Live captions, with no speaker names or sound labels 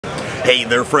Hey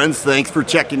there friends, thanks for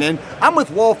checking in. I'm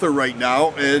with Walther right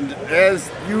now, and as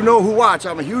you know who watch,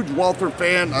 I'm a huge Walther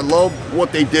fan. I love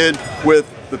what they did with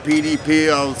the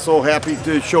PDP. I was so happy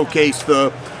to showcase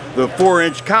the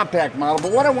 4-inch compact model.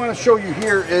 But what I want to show you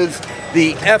here is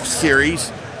the F-Series.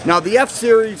 Now the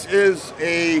F-Series is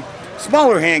a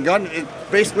smaller handgun. It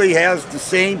basically has the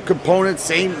same components,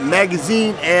 same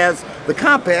magazine as the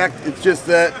compact. It's just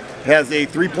that it has a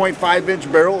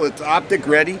 3.5-inch barrel. It's optic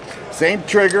ready, same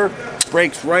trigger,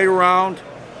 breaks right around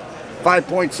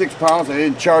 5.6 pounds. I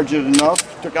didn't charge it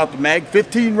enough. Took out the mag,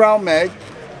 15 round mag,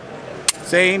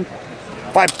 same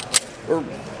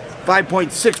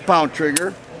 5.6 pound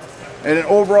trigger, and an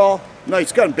overall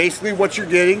nice gun. Basically what you're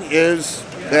getting is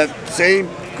that same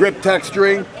grip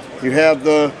texturing. You have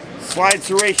the slide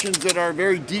serrations that are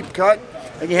very deep cut,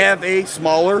 and you have a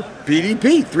smaller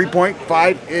PDP,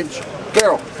 3.5-inch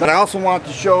barrel. But I also want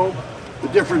to show the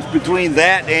difference between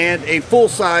that and a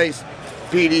full-size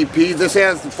PDP. This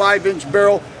has the 5-inch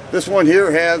barrel. This one here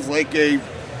has like a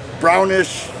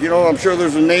brownish, you know, I'm sure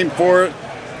there's a name for it,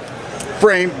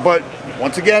 frame, but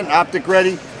once again, optic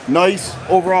ready, nice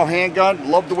overall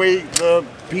handgun. Love the way the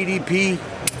PDP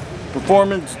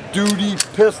Performance Duty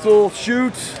pistol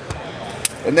shoots,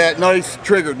 and that nice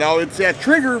trigger. Now it's that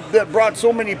trigger that brought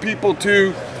so many people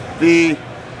to the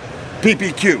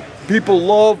PPQ. People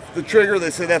love the trigger. They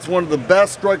say that's one of the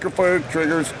best striker fire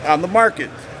triggers on the market.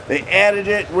 They added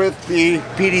it with the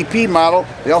PDP model.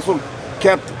 They also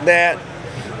kept that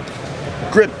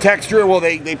grip texture. Well,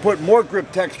 they put more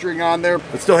grip texturing on there.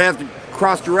 It still has the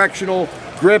cross-directional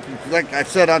grip. Like I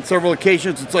said on several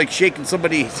occasions, it's like shaking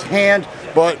somebody's hand,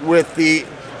 but with the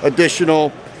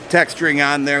additional texturing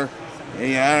on there.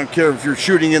 And I don't care if you're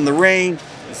shooting in the rain,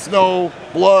 snow,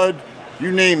 blood,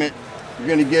 you name it, you're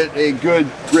going to get a good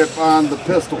grip on the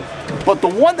pistol. But the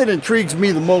one that intrigues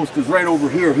me the most is right over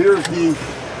here. Here's the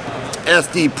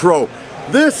SD Pro.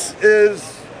 This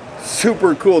is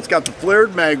super cool. It's got the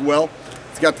flared mag well.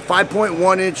 It's got the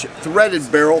 5.1-inch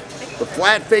threaded barrel, the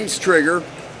flat face trigger.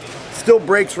 Still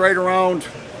breaks right around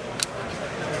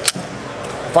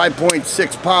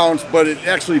 5.6 pounds, but it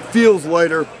actually feels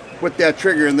lighter with that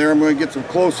trigger in there. I'm going to get some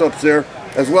close-ups there,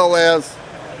 as well as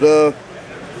the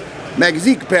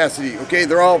magazine capacity. Okay,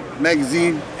 they're all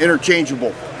magazine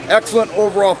interchangeable. Excellent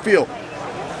overall feel.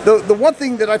 The one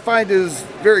thing that I find is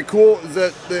very cool is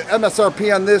that the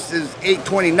MSRP on this is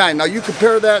 $829. Now you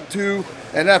compare that to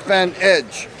an FN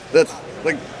Edge that's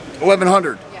like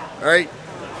 $1,100. All right,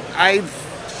 I've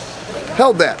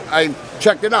held that. I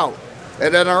checked it out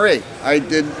at NRA. I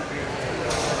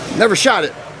never shot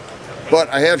it, but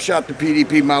I have shot the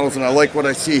PDP models, and I like what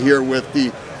I see here with the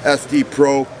SD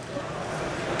Pro.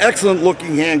 Excellent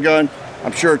looking handgun.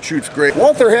 I'm sure it shoots great.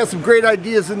 Walther has some great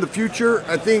ideas in the future.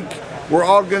 I think we're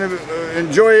all going to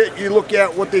enjoy it. You look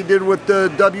at what they did with the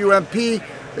WMP,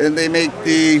 and they make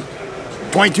the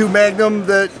 .22 Magnum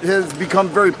that has become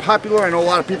very popular. I know a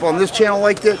lot of people on this channel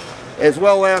liked it, as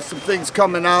well as some things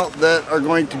coming out that are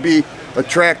going to be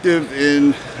attractive,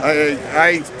 and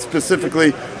I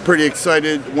specifically pretty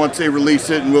excited once they release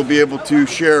it, and we'll be able to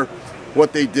share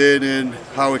what they did and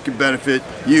how it can benefit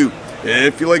you.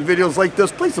 If you like videos like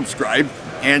this, please subscribe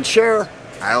and share.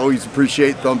 I always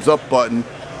appreciate thumbs up button.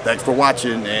 Thanks for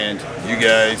watching, and you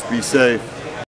guys be safe.